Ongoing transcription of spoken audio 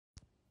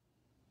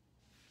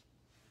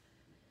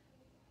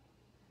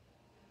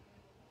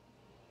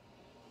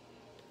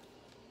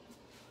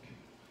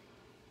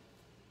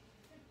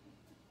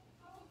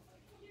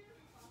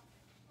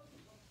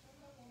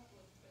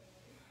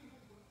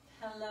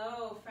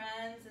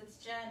friends, it's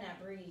Jen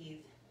at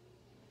Breathe.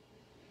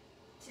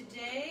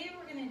 Today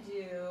we're going to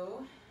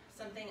do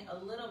something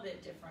a little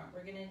bit different.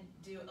 We're going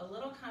to do a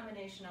little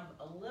combination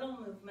of a little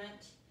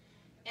movement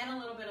and a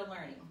little bit of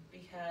learning,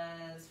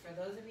 because for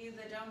those of you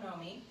that don't know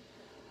me,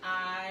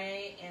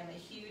 I am a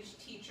huge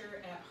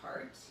teacher at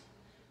heart.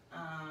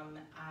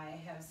 I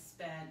have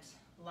spent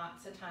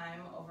lots of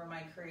time over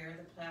my career,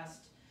 the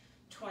past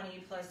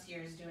 20 plus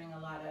years, doing a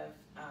lot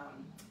of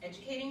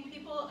educating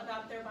people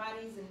about their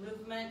bodies and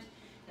movement,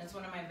 and it's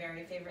one of my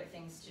very favorite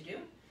things to do.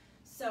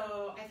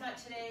 So I thought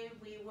today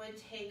we would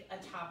take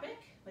a topic,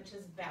 which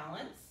is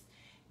balance,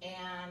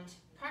 and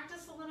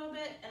practice a little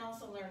bit and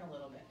also learn a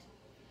little bit.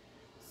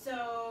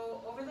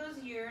 So over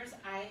those years,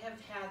 I have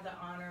had the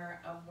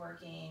honor of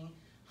working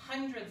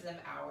hundreds of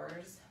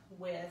hours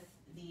with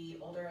the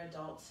older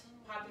adult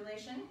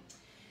population,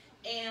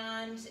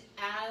 and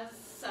as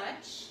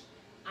such,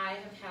 I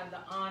have had the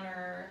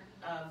honor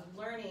of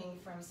learning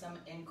from some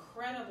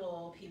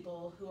incredible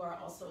people who are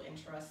also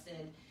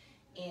interested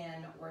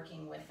in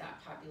working with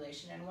that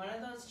population. And one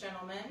of those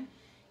gentlemen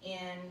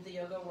in the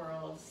yoga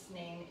world, his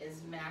name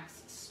is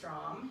Max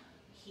Strom.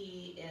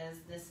 He is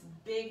this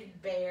big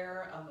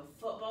bear of a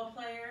football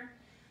player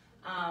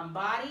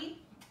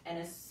body and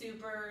a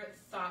super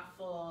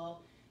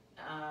thoughtful,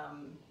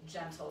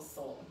 gentle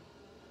soul.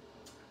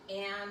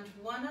 And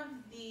one of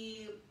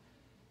the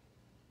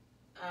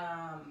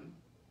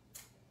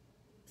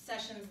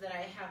sessions that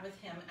I had with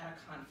him at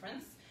a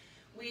conference,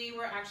 we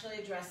were actually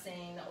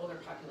addressing the older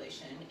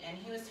population, and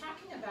he was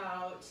talking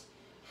about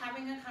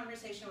having a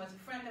conversation with a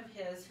friend of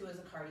his who is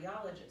a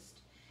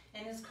cardiologist.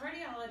 And his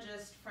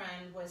cardiologist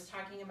friend was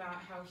talking about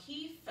how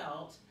he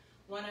felt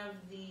one of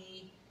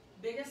the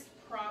biggest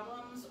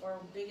problems or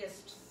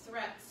biggest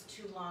threats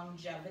to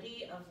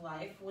longevity of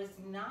life was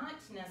not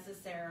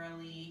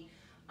necessarily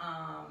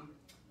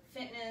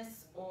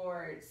fitness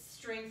or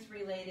strength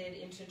related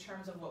into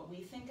terms of what we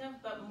think of,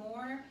 but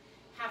more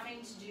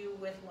having to do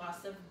with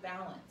loss of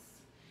balance.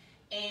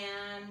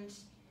 And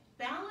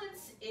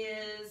balance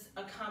is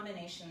a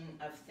combination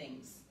of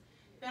things.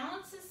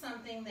 Balance is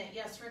something that,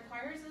 yes,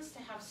 requires us to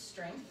have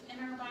strength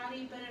in our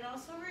body, but it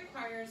also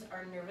requires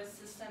our nervous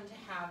system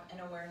to have an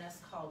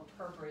awareness called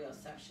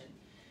proprioception.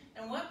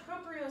 And what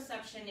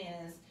proprioception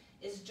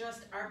is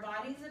just our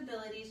body's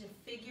ability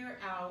to figure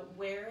out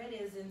where it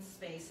is in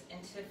space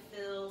and to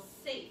feel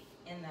safe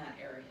in that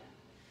area.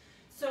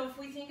 So if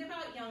we think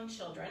about young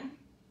children,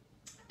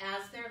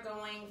 as they're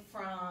going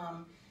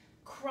from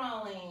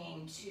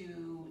crawling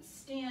to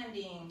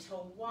standing to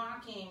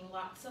walking,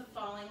 lots of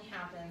falling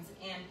happens,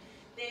 and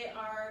they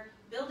are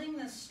building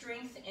the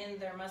strength in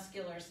their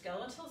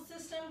musculoskeletal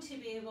system to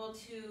be able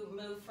to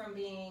move from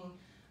being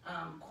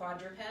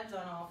quadrupeds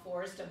on all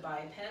fours to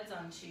bipeds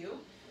on 2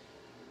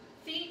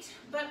 feet,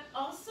 but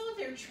also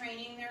they're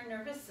training their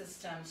nervous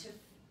system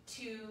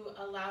to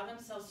allow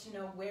themselves to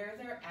know where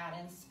they're at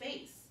in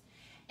space.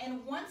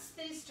 And once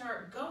they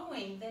start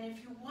going, then if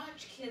you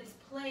watch kids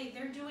play,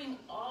 they're doing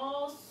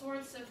all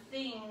sorts of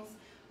things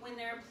when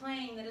they're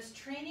playing that is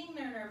training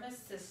their nervous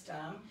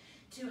system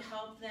to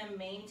help them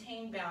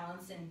maintain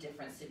balance in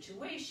different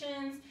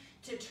situations,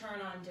 to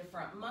turn on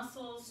different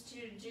muscles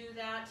to do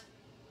that.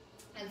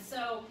 And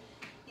so,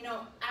 you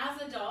know,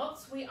 as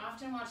adults, we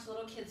often watch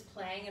little kids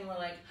playing and we're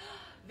like,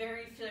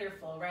 very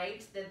fearful,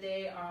 right? That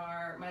they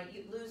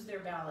might lose their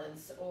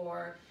balance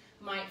or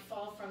might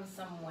fall from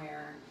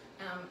somewhere.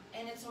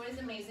 And it's always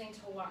amazing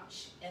to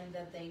watch and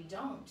that they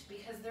don't,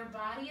 because their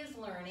body is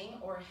learning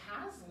or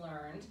has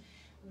learned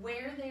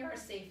where they are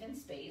safe in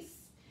space.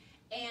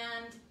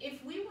 And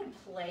if we would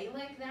play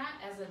like that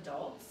as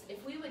adults,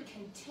 if we would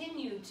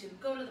continue to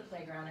go to the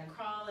playground and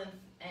crawl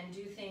and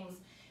do things,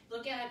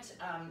 look at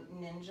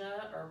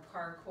ninja or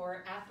parkour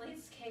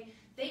athletes, okay,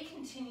 they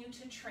continue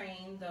to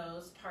train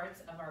those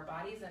parts of our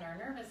bodies and our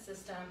nervous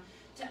system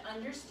to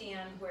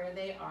understand where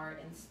they are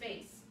in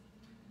space.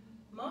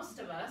 Most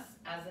of us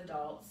as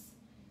adults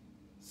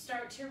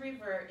start to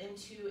revert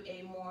into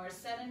a more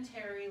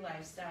sedentary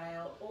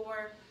lifestyle,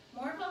 or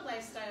more of a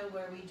lifestyle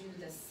where we do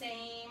the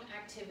same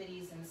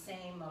activities and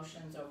same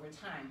motions over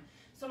time.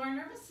 So our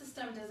nervous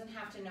system doesn't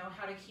have to know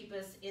how to keep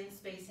us in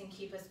space and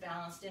keep us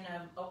balanced in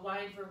a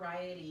wide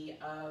variety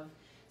of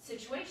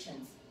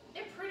situations.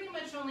 It pretty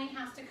much only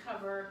has to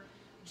cover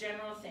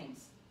general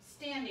things: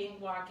 standing,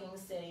 walking,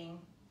 sitting,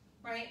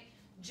 right?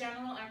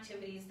 General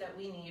activities that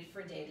we need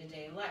for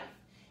day-to-day life.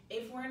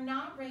 If we're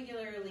not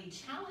regularly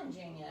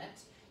challenging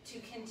it to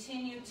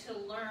continue to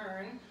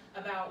learn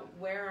about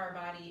where our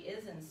body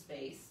is in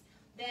space,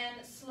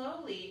 then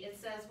slowly it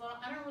says, well,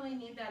 I don't really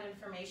need that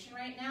information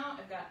right now.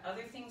 I've got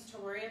other things to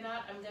worry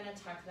about. I'm going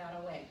to tuck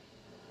that away.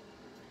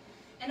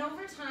 And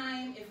over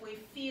time, if we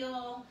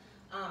feel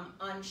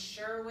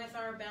unsure with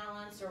our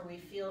balance or we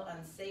feel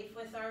unsafe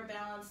with our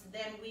balance,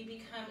 then we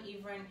become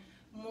even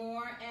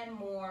more and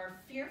more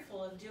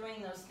fearful of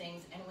doing those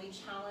things, and we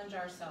challenge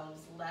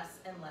ourselves less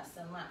and less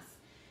and less.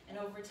 And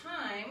over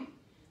time,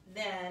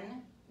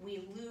 then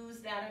we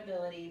lose that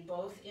ability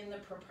both in the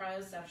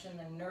proprioception,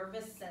 the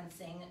nervous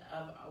sensing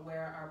of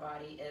where our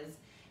body is,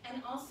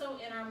 and also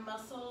in our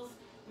muscles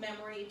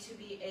memory to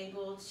be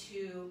able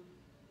to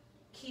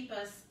keep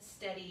us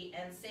steady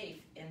and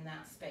safe in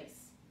that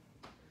space.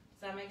 Does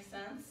that make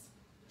sense?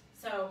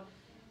 So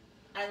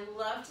I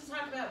love to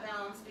talk about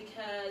balance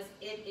because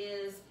it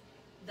is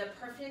the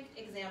perfect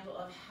example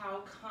of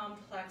how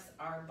complex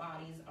our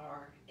bodies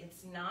are.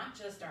 It's not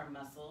just our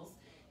muscles.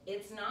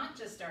 It's not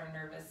just our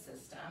nervous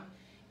system.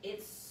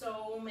 It's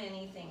so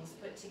many things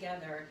put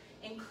together,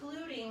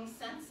 including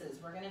senses.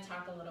 We're going to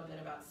talk a little bit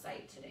about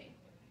sight today.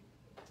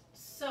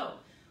 So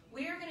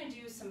we are going to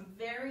do some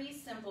very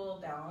simple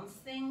balance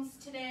things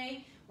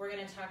today. We're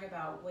going to talk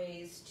about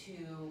ways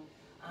to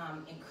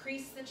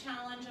increase the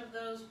challenge of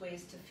those,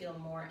 ways to feel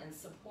more and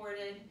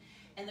supported.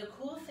 And the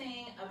cool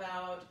thing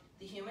about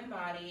the human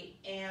body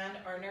and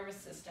our nervous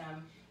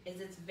system is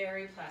it's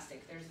very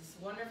plastic. There's this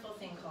wonderful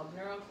thing called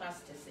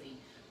neuroplasticity,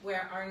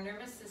 where our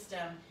nervous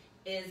system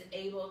is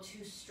able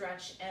to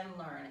stretch and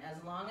learn.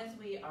 As long as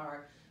we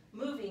are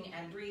moving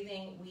and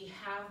breathing, we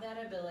have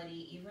that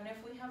ability, even if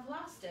we have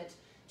lost it,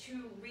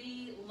 to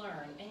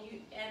relearn.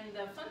 And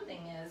the fun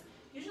thing is,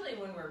 usually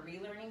when we're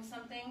relearning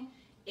something,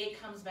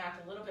 it comes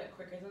back a little bit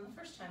quicker than the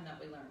first time that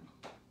we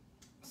learn.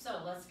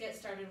 So let's get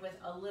started with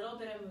a little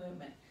bit of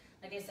movement.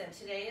 Like I said,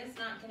 today is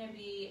not going to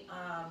be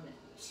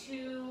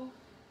too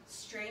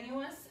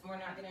strenuous. We're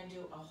not going to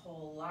do a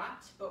whole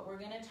lot, but we're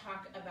going to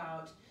talk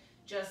about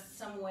just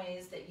some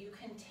ways that you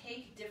can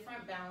take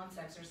different balance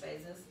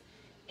exercises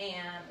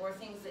or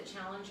things that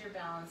challenge your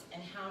balance,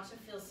 and how to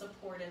feel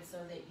supported so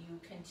that you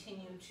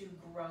continue to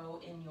grow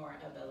in your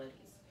abilities.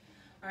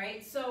 All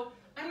right, so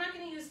I'm not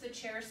going to use the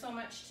chair so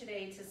much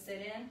today to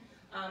sit in.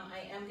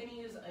 I am going to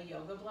use a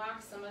yoga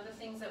block. Some of the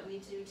things that we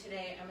do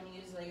today, I'm going to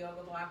use the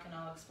yoga block, and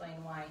I'll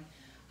explain why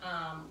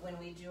when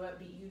we do it,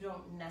 but you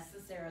don't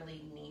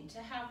necessarily need to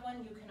have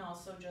one. You can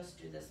also just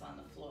do this on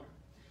the floor.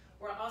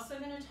 We're also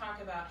going to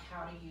talk about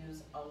how to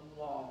use a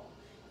wall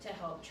to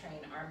help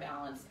train our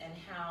balance, and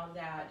how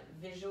that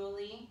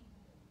visually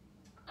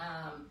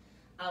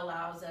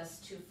allows us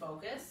to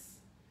focus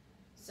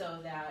so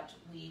that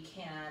we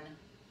can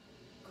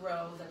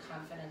grow the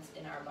confidence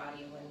in our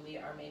body when we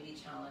are maybe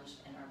challenged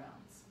in our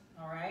balance.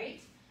 All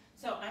right?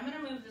 So I'm going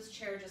to move this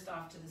chair just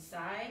off to the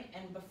side,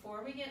 and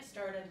before we get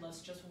started, let's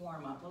just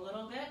warm up a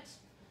little bit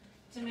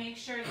to make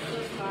sure that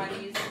those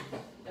bodies,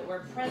 that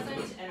we're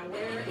present and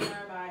aware in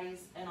our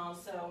bodies, and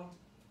also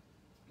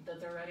that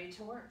they're ready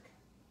to work.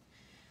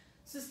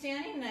 So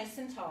standing nice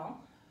and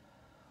tall,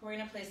 we're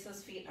going to place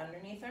those feet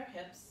underneath our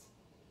hips,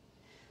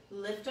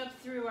 lift up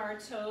through our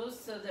toes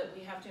so that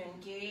we have to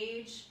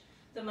engage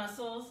the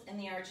muscles in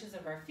the arches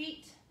of our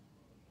feet,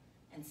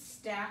 and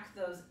stack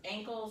those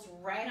ankles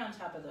right on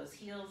top of those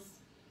heels,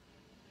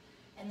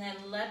 and then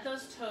let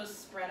those toes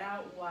spread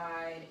out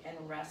wide and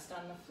rest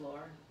on the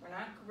floor. We're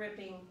not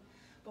gripping,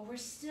 but we're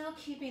still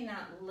keeping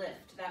that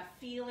lift, that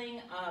feeling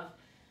of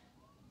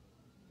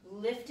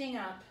lifting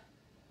up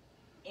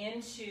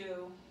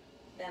into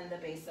then the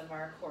base of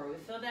our core. We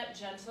feel that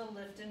gentle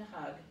lift and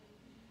hug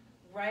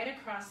right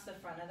across the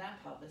front of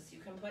that pelvis. You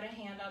can put a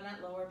hand on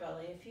that lower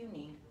belly if you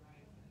need.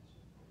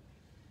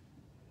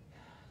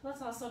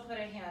 Let's also put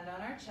a hand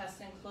on our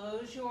chest and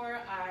close your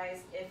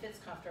eyes if it's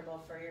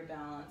comfortable for your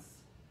balance.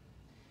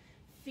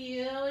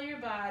 Feel your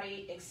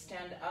body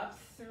extend up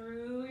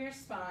through your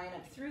spine,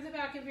 up through the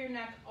back of your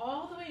neck,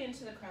 all the way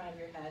into the crown of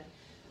your head,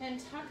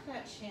 and tuck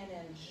that chin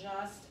in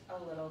just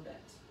a little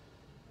bit.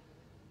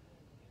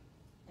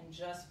 And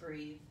just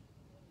breathe.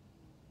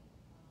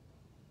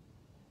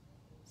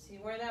 See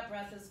where that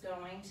breath is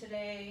going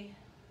today.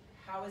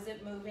 How is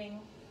it moving?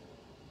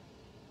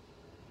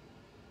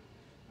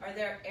 Are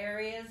there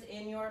areas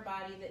in your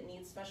body that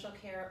need special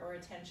care or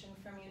attention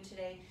from you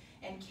today?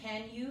 And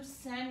can you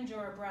send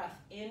your breath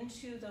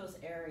into those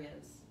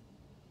areas?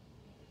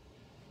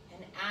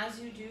 And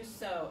as you do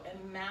so,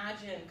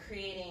 imagine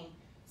creating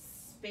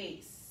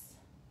space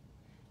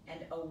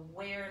and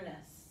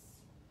awareness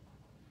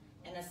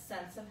and a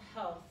sense of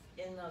health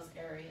in those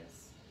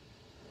areas.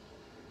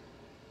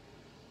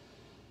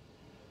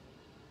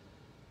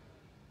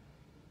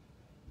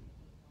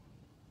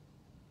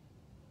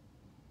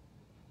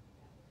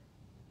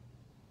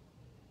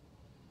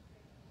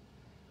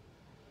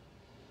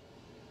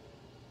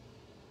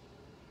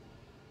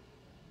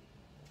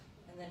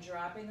 And then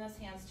dropping those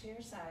hands to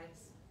your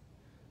sides,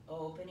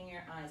 opening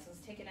your eyes. Let's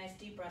take a nice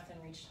deep breath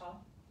and reach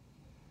tall.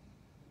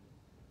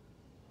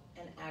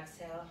 And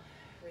exhale,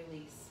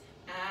 release.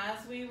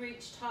 As we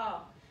reach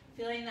tall,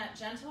 feeling that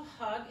gentle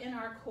hug in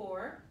our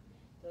core,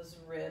 those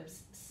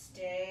ribs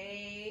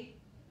stay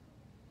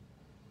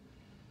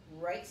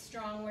right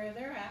strong where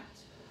they're at,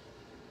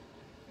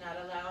 not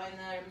allowing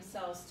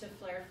themselves to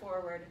flare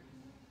forward.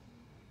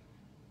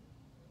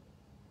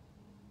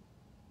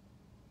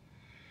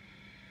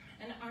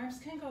 And arms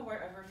can go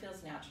wherever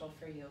feels natural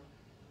for you.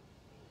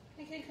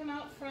 They can come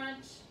out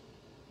front.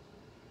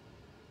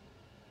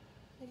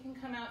 They can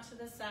come out to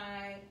the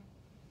side.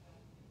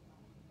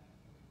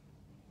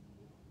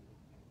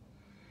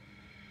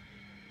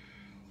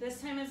 This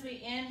time as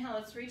we inhale,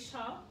 let's reach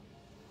tall.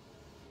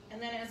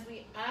 And then as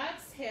we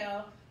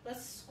exhale,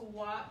 let's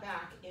squat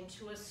back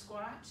into a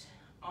squat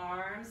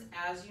arms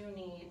as you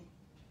need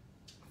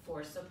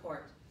for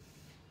support.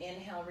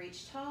 Inhale,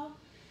 reach tall.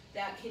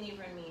 That can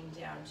even mean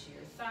down to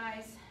your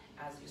thighs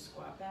as you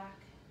squat back.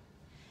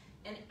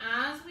 And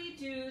as we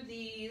do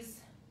these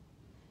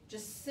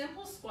just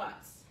simple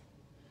squats,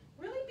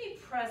 really be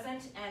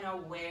present and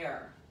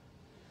aware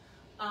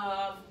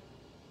of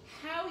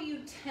how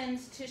you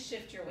tend to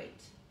shift your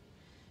weight.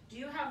 Do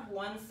you have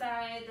one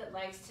side that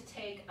likes to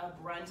take a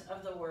brunt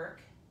of the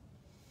work?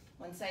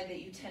 One side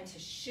that you tend to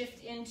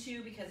shift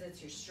into because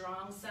it's your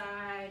strong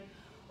side,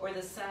 or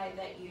the side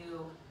that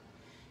you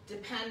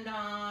depend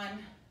on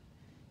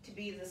to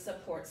be the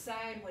support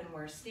side when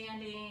we're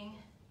standing,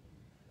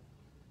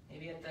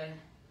 maybe at the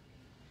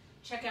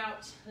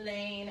checkout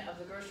lane of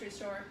the grocery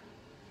store?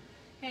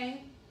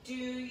 Okay, do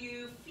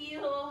you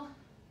feel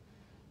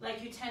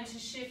like you tend to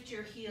shift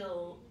your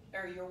heel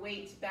or your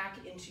weight back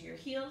into your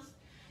heels?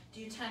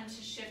 Do you tend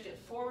to shift it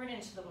forward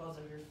into the balls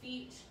of your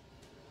feet?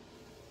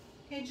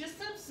 Okay, just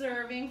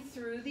observing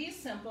through these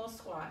simple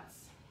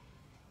squats.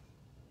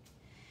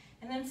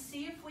 And then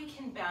see if we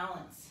can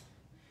balance.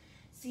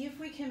 See if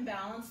we can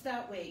balance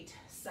that weight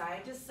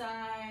side to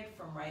side,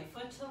 from right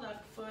foot to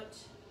left foot,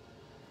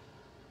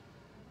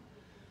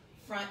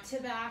 front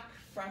to back,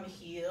 from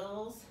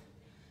heels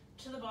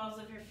to the balls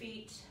of your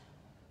feet.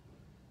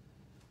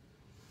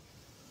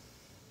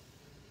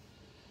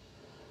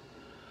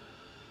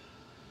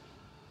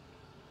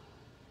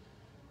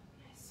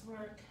 Nice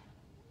work.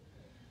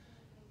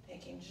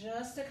 Taking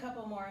just a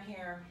couple more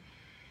here.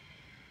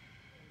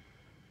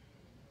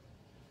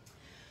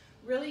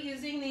 Really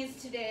using these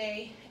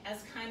today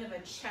as kind of a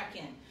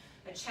check-in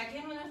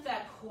with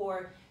that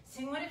core,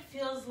 seeing what it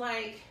feels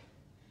like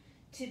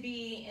to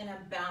be in a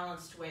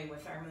balanced way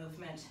with our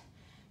movement.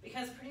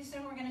 Because pretty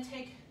soon we're going to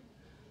take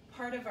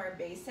part of our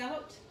base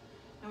out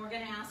and we're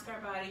going to ask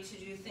our body to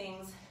do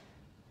things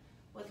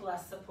with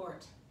less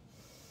support.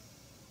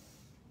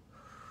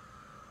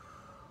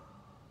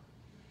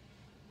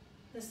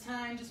 This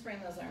time, just bring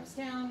those arms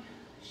down,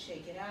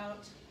 shake it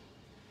out.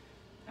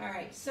 All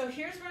right, so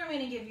here's where I'm going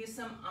to give you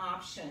some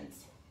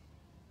options.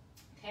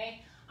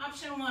 Okay,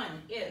 option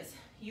one is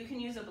you can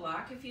use a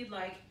block if you'd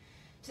like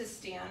to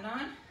stand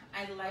on.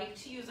 I like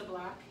to use a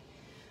block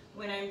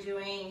when I'm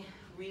doing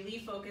really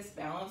focused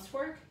balance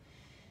work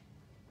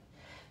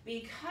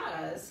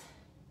because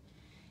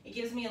it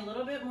gives me a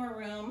little bit more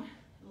room,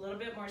 a little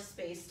bit more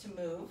space to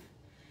move.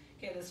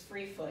 Okay, this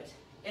free foot.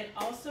 It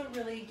also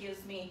really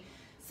gives me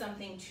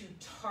something to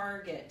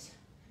target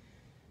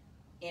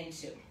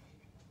into.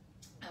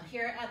 Now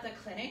here at the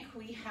clinic,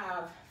 we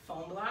have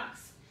foam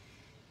blocks.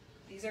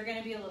 These are going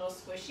to be a little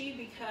squishy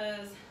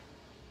because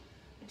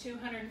a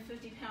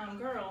 250-pound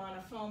girl on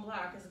a foam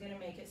block is going to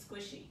make it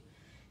squishy.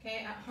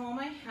 Okay, at home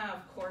I have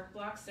cork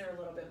blocks. They're a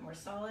little bit more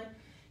solid.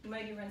 You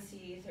might even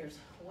see there's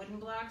wooden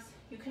blocks.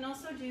 You can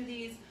also do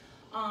these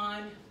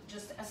on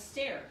just a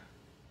stair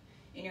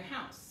in your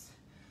house,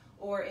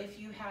 or if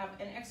you have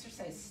an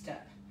exercise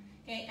step.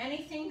 Okay,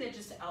 anything that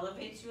just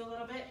elevates you a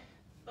little bit.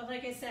 But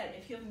like I said,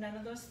 if you have none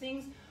of those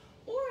things,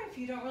 or if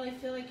you don't really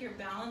feel like your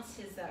balance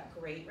is that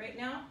great right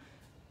now,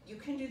 you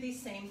can do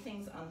these same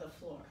things on the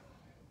floor.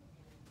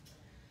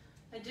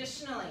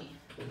 Additionally,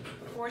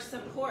 for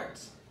support,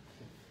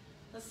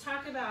 let's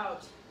talk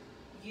about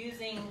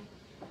using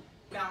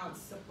balance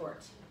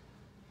support.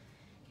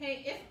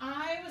 Okay, if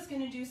I was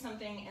going to do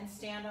something and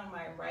stand on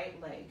my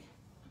right leg,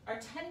 our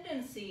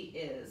tendency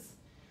is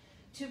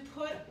to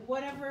put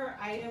whatever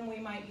item we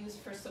might use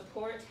for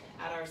support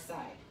at our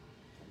side.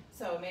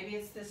 So maybe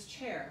it's this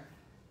chair.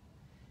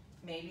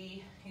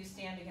 Maybe you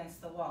stand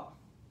against the wall.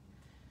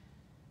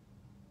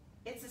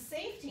 It's a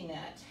safety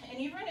net, and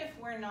even if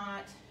we're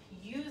not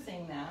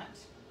using that,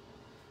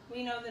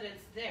 we know that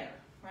it's there,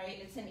 right?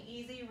 It's an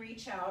easy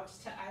reach out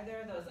to either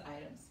of those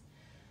items.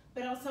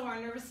 But also our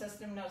nervous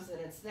system knows that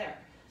it's there.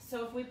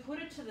 So if we put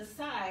it to the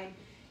side,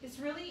 it's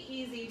really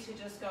easy to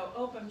just go,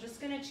 oh, I'm just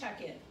gonna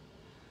check in.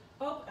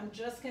 Oh, I'm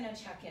just gonna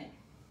check in.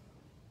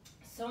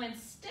 So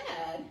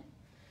instead,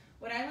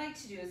 what I like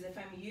to do is if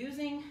I'm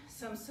using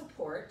some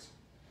support,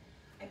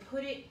 I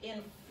put it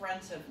in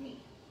front of me.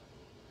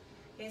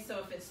 Okay, so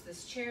if it's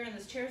this chair, and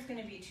this chair is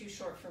gonna be too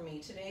short for me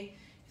today,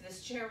 for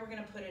this chair, we're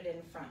gonna put it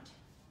in front.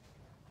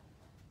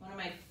 One of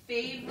my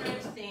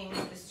favorite things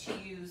is to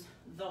use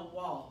the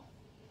wall.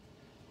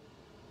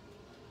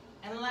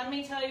 And let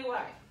me tell you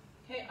why.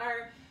 Okay,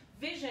 our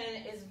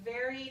vision is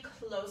very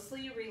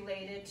closely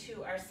related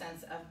to our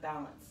sense of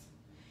balance.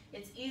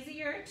 It's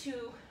easier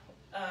to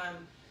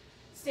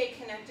stay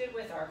connected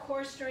with our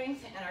core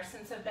strength and our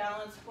sense of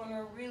balance when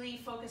we're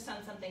really focused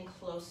on something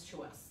close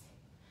to us.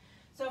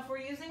 So if we're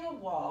using a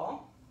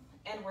wall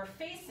and we're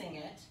facing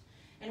it,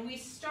 and we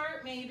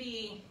start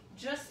maybe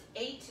just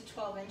 8 to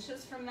 12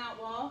 inches from that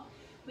wall,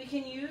 we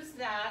can use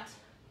that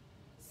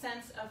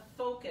sense of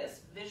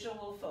focus,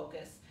 visual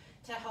focus,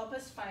 to help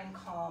us find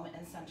calm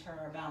and center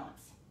our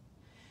balance.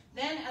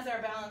 Then as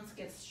our balance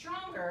gets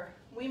stronger,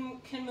 we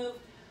can move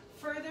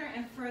further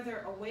and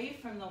further away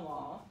from the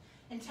wall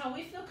until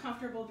we feel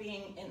comfortable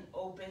being in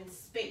open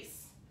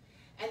space.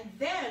 And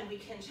then we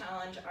can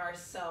challenge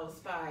ourselves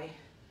by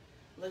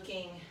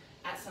looking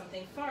at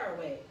something far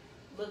away,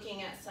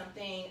 looking at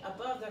something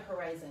above the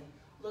horizon,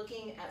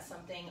 looking at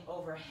something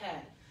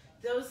overhead.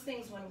 Those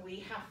things, when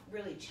we have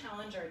really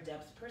challenge our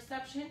depth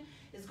perception,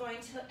 is going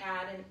to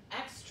add an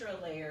extra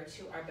layer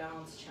to our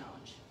balance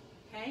challenge,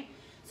 okay?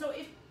 So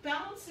if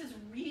balance is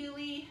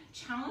really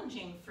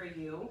challenging for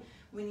you,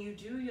 when you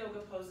do yoga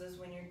poses,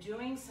 when you're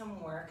doing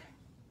some work,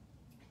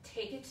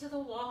 take it to the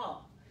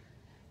wall.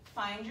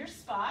 Find your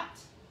spot,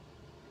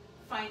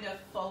 find a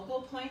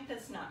focal point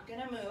that's not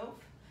gonna move.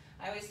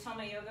 I always tell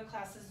my yoga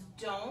classes,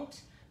 don't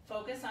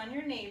focus on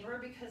your neighbor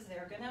because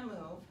they're gonna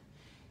move,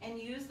 and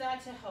use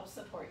that to help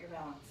support your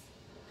balance,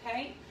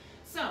 okay?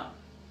 So,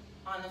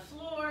 on the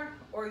floor,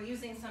 or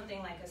using something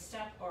like a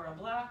step or a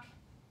block,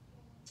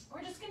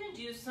 we're just gonna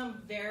do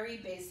some very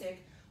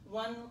basic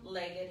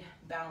one-legged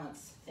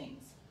balance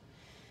things.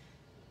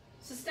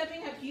 So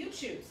stepping up, you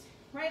choose.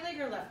 Right leg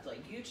or left leg,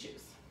 you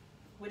choose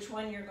which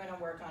one you're gonna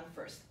work on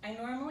first. I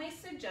normally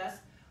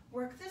suggest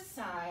work the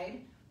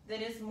side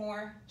that is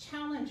more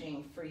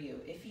challenging for you.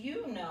 If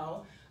you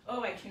know,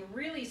 oh, I can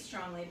really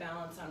strongly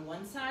balance on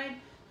one side,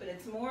 but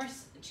it's more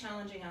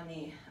challenging on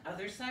the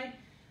other side,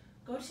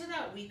 go to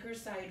that weaker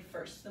side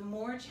first, the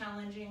more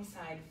challenging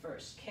side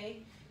first,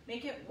 okay?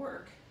 Make it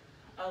work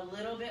a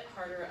little bit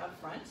harder up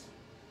front.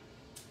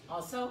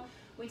 Also,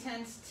 we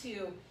tend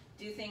to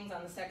do things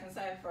on the second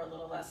side for a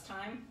little less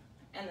time,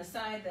 and the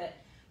side that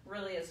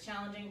really is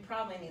challenging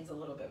probably needs a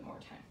little bit more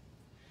time.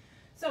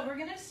 So we're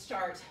gonna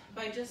start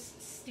by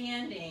just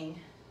standing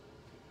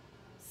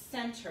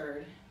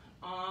centered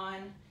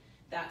on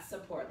that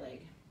support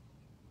leg.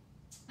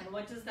 And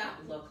what does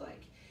that look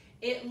like?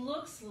 It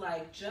looks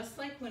like, just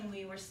like when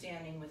we were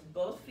standing with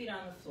both feet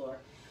on the floor,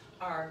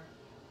 our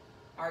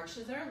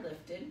arches are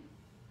lifted,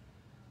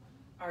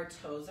 our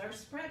toes are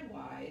spread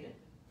wide,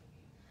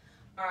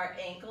 our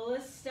ankle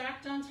is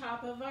stacked on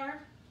top of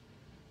our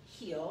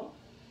heel,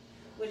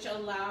 which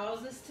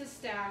allows us to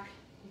stack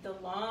the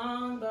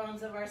long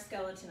bones of our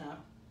skeleton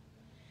up.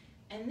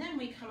 And then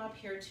we come up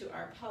here to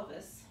our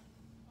pelvis.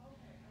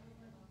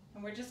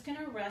 And we're just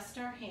gonna rest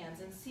our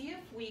hands and see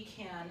if we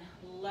can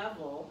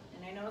level,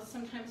 and I know it's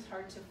sometimes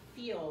hard to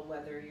feel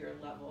whether you're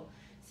level,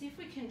 see if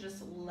we can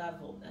just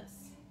level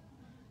this,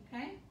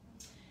 okay?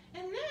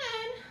 And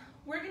then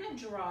we're gonna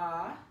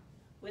draw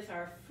with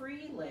our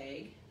free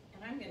leg,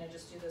 and I'm gonna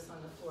just do this on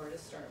the floor to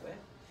start with.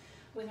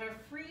 With our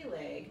free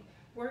leg,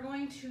 we're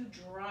going to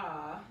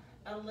draw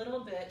a little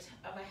bit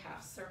of a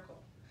half circle.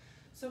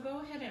 So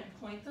go ahead and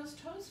point those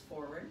toes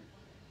forward,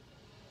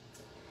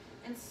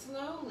 and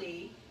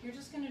slowly, you're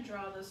just gonna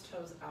draw those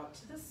toes out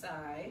to the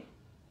side,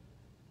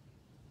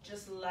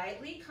 just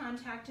lightly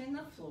contacting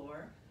the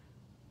floor,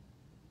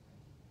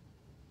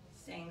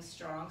 staying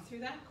strong through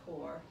that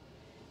core,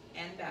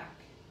 and back,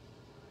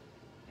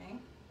 okay?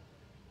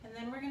 And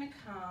then we're gonna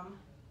come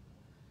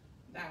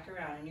back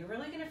around, and you're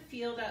really gonna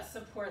feel that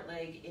support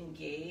leg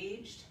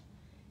engaged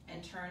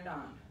and turned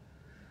on.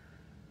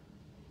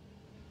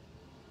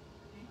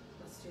 Okay,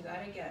 let's do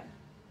that again.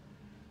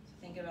 So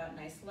think about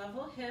nice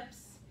level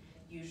hips.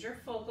 Use your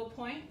focal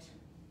point.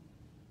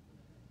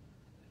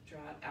 Draw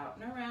it out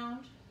and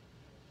around.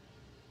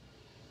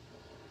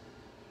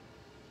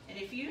 And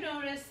if you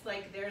notice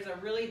like there's a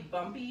really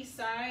bumpy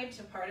side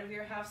to part of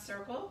your half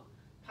circle,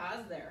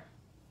 pause there.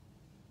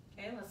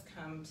 Okay, let's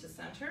come to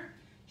center.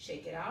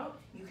 Shake it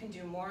out. You can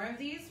do more of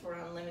these. We're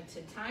on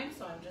limited time,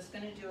 so I'm just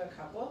going to do a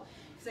couple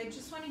because I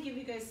just want to give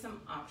you guys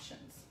some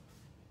options.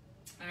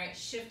 All right,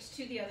 shift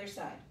to the other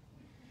side.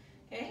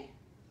 Okay,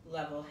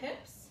 level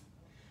hips.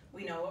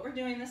 We know what we're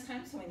doing this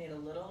time, so we need a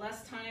little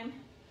less time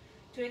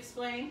to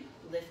explain.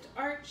 Lift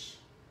arch,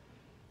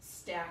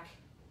 stack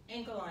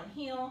ankle on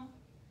heel,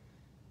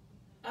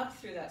 up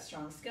through that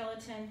strong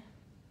skeleton,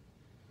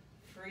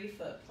 free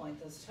foot,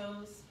 point those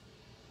toes,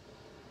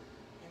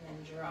 and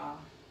then draw.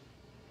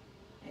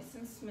 Nice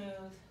and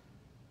smooth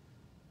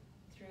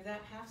through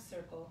that half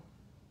circle.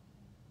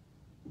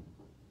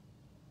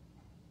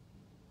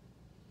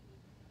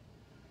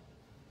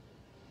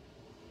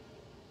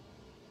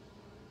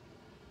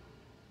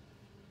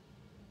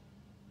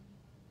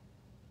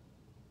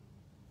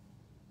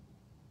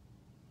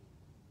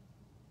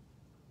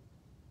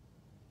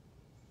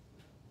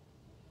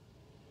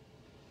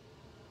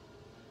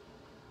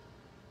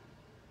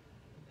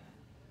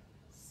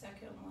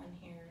 Second one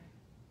here.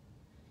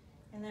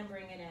 And then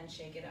bring it in,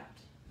 shake it out.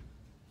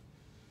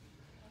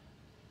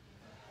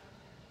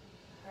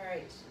 All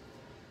right,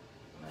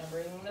 I'm gonna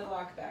bring the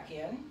block back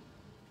in.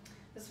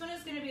 This one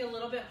is gonna be a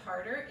little bit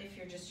harder if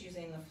you're just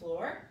using the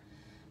floor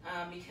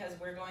because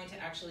we're going to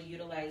actually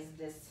utilize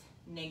this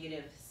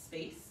negative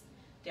space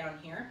down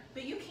here,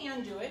 but you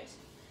can do it.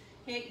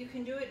 Okay, you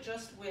can do it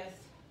just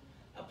with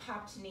a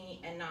popped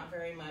knee and not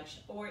very much,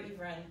 or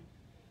even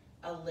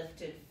a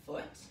lifted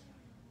foot.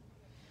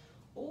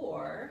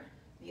 Or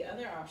the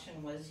other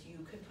option was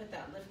you could put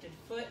that lifted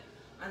foot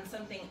on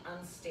something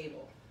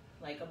unstable,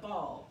 like a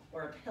ball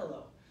or a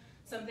pillow,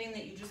 something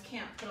that you just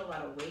can't put a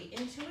lot of weight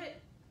into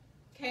it,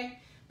 okay?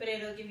 But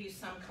it'll give you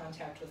some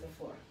contact with the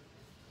floor.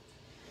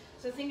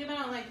 So think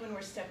about like when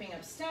we're stepping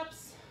up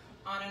steps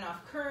on and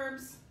off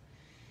curbs.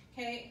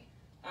 Okay,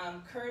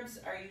 curbs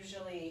are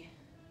usually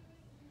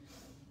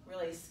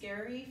really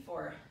scary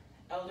for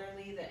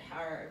elderly that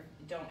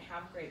don't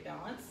have great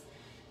balance,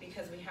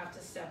 because we have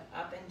to step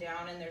up and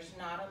down, and there's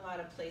not a lot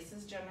of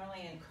places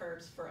generally in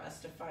curbs for us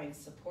to find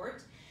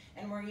support,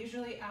 and we're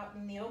usually out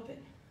in the open.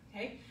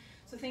 Okay,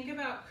 so think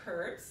about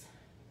curbs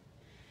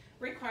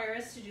require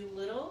us to do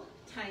little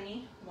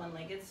tiny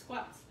one-legged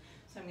squats.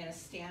 So I'm going to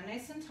stand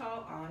nice and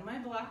tall on my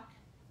block,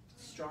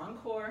 strong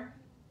core.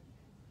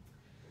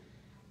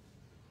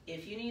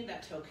 If you need,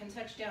 that toe can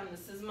touch down.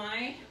 This is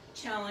my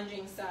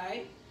challenging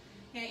side.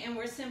 Okay, and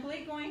we're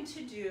simply going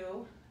to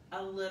do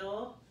a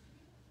little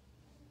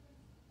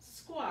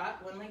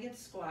squat, one-legged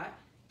squat,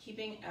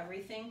 keeping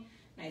everything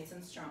nice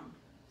and strong.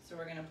 So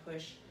we're going to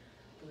push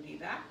booty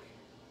back,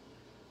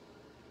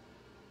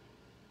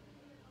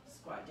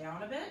 squat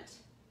down a bit.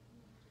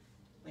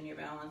 When your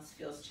balance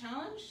feels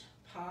challenged,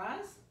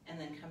 pause, and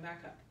then come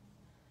back up.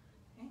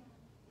 Okay.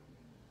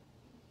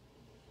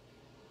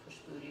 Push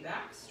booty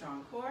back,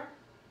 strong core.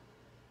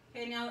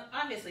 Okay, now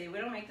obviously we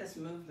don't make this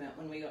movement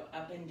when we go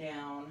up and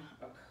down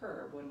a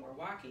curb when we're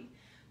walking,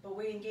 but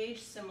we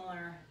engage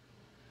similar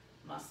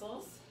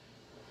muscles,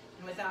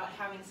 and without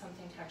having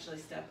something to actually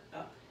step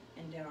up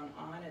and down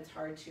on, it's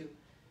hard to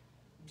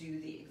do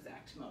the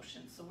exact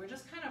motion. So we're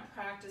just kind of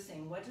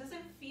practicing, what does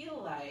it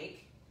feel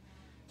like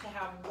to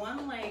have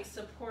one leg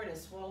support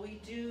us while we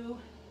do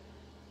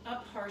a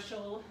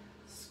partial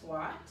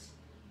squat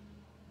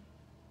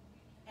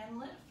and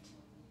lift.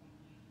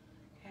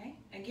 Okay,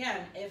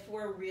 again, if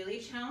we're really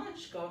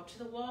challenged, go up to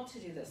the wall to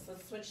do this.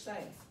 Let's switch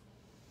sides.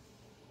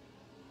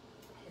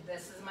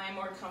 This is my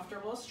more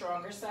comfortable,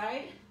 stronger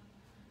side.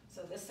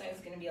 So this side is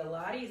going to be a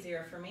lot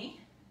easier for me.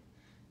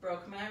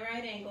 Broke my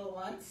right ankle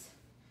once.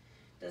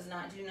 Does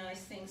not do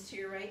nice things to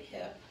your right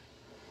hip.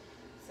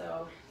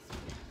 So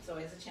it's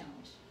always a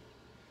challenge.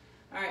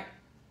 All right,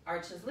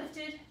 arch is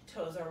lifted,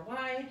 toes are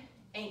wide,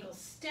 ankles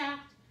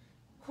stacked,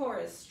 core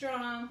is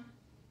strong,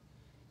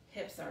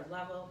 hips are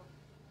level.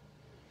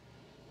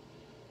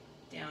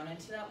 Down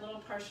into that little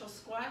partial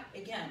squat.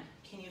 Again,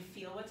 can you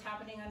feel what's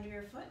happening under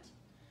your foot?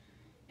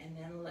 And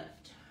then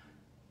lift.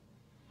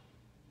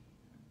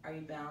 Are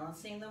you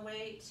balancing the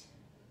weight?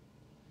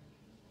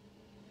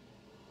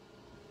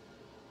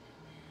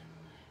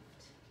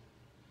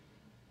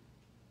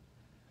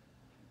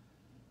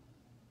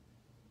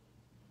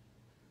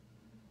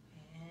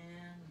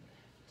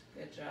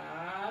 Good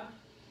job.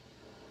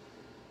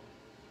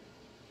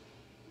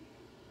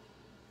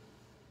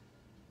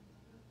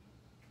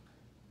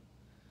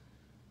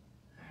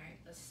 All right,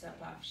 let's step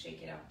off,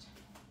 shake it out.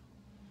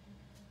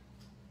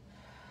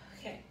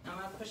 Okay, I'm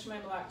gonna push my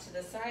block to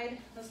the side.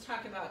 Let's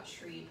talk about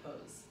tree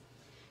pose.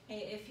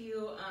 Okay, if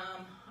you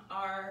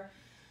are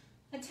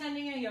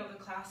attending a yoga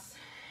class,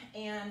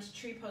 and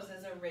tree pose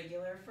is a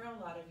regular for a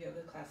lot of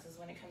yoga classes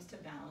when it comes to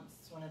balance.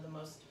 It's one of the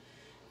most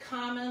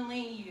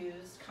commonly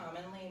used,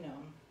 commonly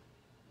known.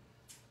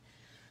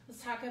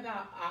 Let's talk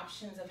about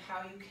options of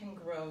how you can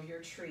grow your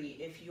tree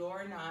if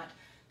you're not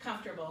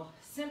comfortable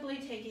simply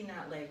taking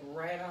that leg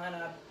right on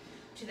up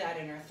to that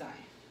inner thigh.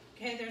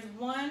 Okay, there's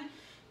one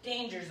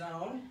danger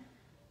zone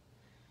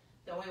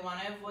that we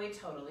want to avoid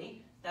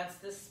totally. That's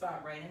this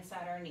spot right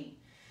inside our knee.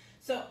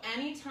 So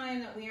anytime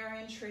that we are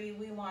in tree,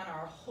 we want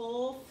our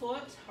whole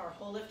foot, our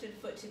whole lifted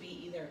foot, to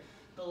be either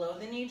below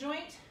the knee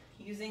joint,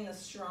 using the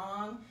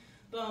strong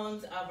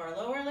bones of our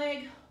lower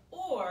leg,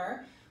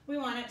 or we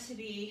want it to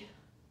be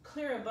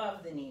clear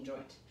above the knee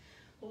joint.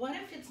 Well, what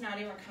if it's not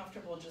even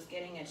comfortable just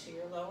getting it to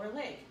your lower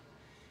leg?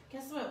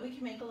 Guess what? We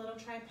can make a little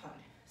tripod.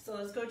 So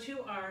let's go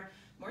to our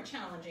more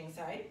challenging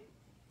side.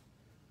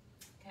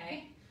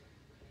 Okay,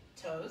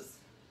 toes,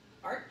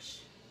 arch,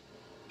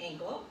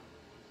 ankle,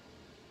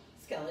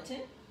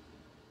 skeleton,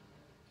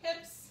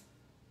 hips,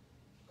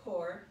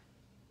 core,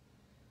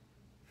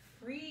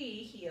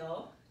 free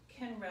heel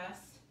can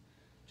rest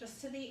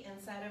just to the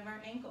inside of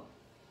our ankle.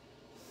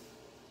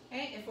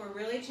 Okay, if we're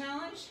really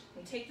challenged,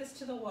 we take this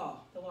to the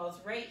wall. The wall's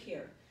right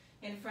here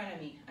in front of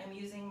me. I'm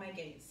using my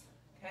gaze,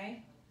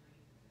 okay?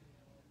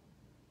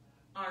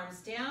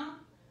 Arms down.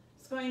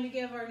 It's going to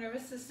give our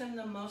nervous system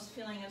the most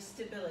feeling of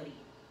stability.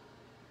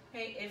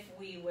 Okay, if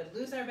we would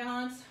lose our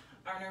balance,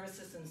 our nervous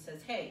system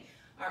says, hey,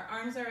 our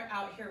arms are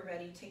out here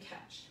ready to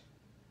catch.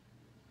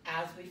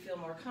 As we feel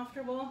more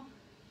comfortable,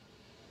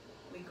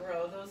 we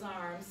grow those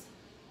arms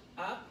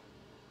up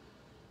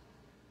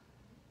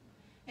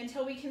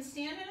until we can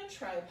stand in a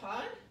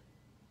tripod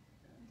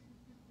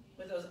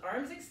with those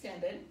arms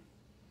extended,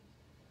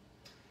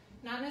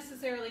 not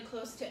necessarily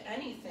close to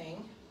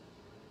anything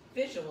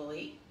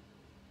visually,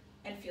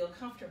 and feel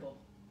comfortable.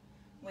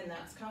 When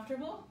that's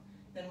comfortable,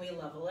 then we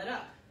level it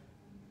up.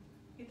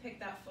 We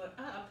pick that foot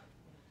up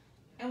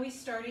and we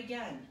start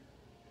again.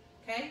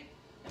 Okay?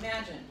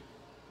 Imagine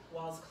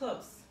walls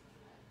close,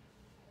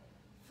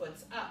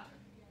 foot's up.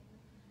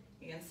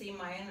 You can see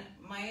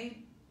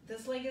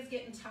this leg is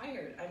getting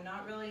tired. I'm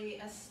not really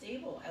as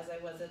stable as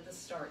I was at the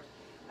start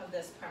of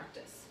this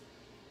practice.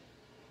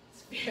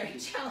 It's very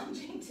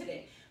challenging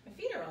today. My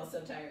feet are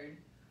also tired.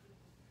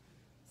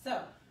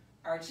 So,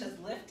 arches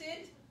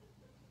lifted,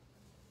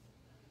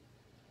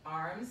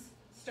 arms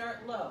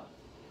start low.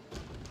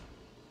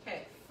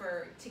 Okay,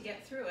 to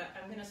get through it,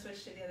 I'm going to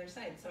switch to the other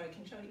side so I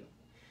can show you.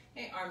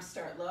 Okay, arms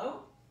start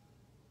low,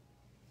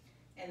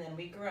 and then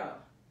we grow.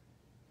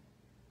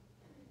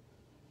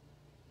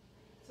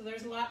 So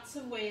there's lots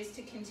of ways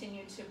to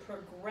continue to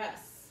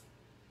progress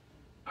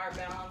our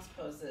balance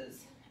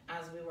poses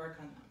as we work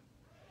on them.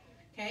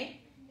 Okay,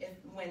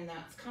 when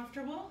that's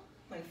comfortable,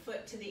 when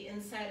foot to the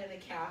inside of the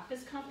calf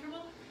is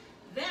comfortable,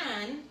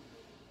 then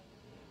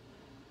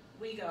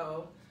we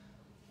go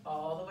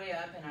all the way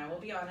up, and I will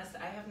be honest,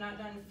 I have not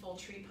done full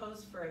tree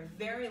pose for a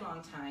very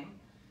long time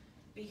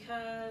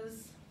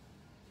because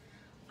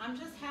I'm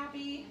just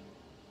happy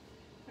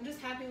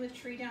with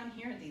tree down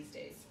here these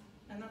days,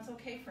 and that's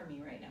okay for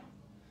me right now.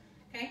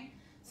 Okay,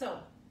 so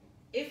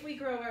if we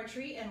grow our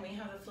tree and we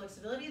have the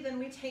flexibility, then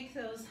we take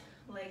those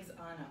legs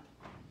on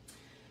up.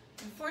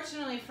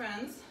 Unfortunately,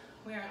 friends,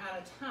 we are out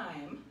of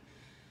time,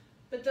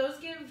 but those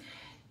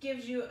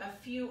gives you a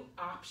few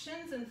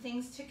options and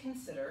things to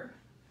consider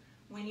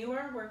when you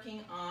are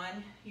working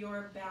on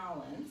your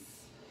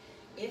balance,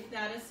 if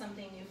that is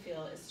something you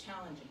feel is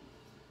challenging.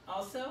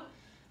 Also,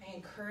 I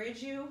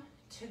encourage you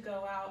to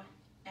go out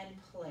and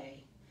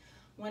play.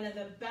 One of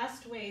the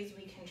best ways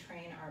we can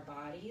train our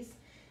bodies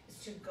is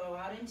to go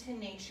out into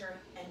nature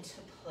and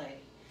to play,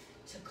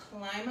 to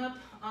climb up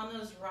on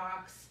those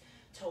rocks,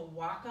 to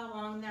walk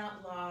along that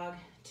log,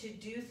 to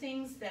do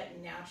things that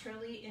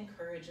naturally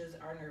encourages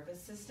our nervous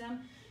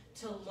system,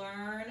 to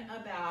learn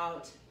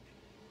about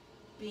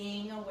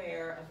being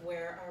aware of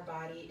where our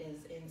body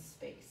is in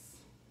space.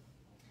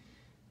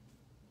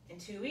 In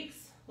 2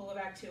 weeks, we'll go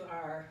back to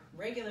our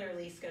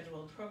regularly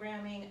scheduled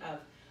programming of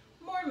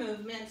more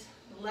movement,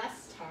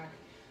 less talk.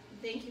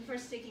 Thank you for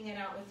sticking it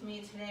out with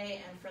me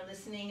today and for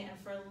listening and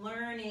for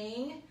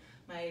learning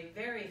my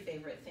very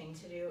favorite thing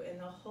to do in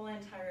the whole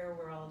entire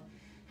world.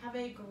 Have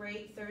a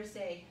great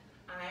Thursday.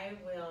 I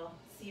will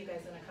see you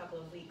guys in a couple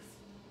of weeks.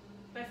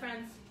 Bye,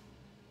 friends.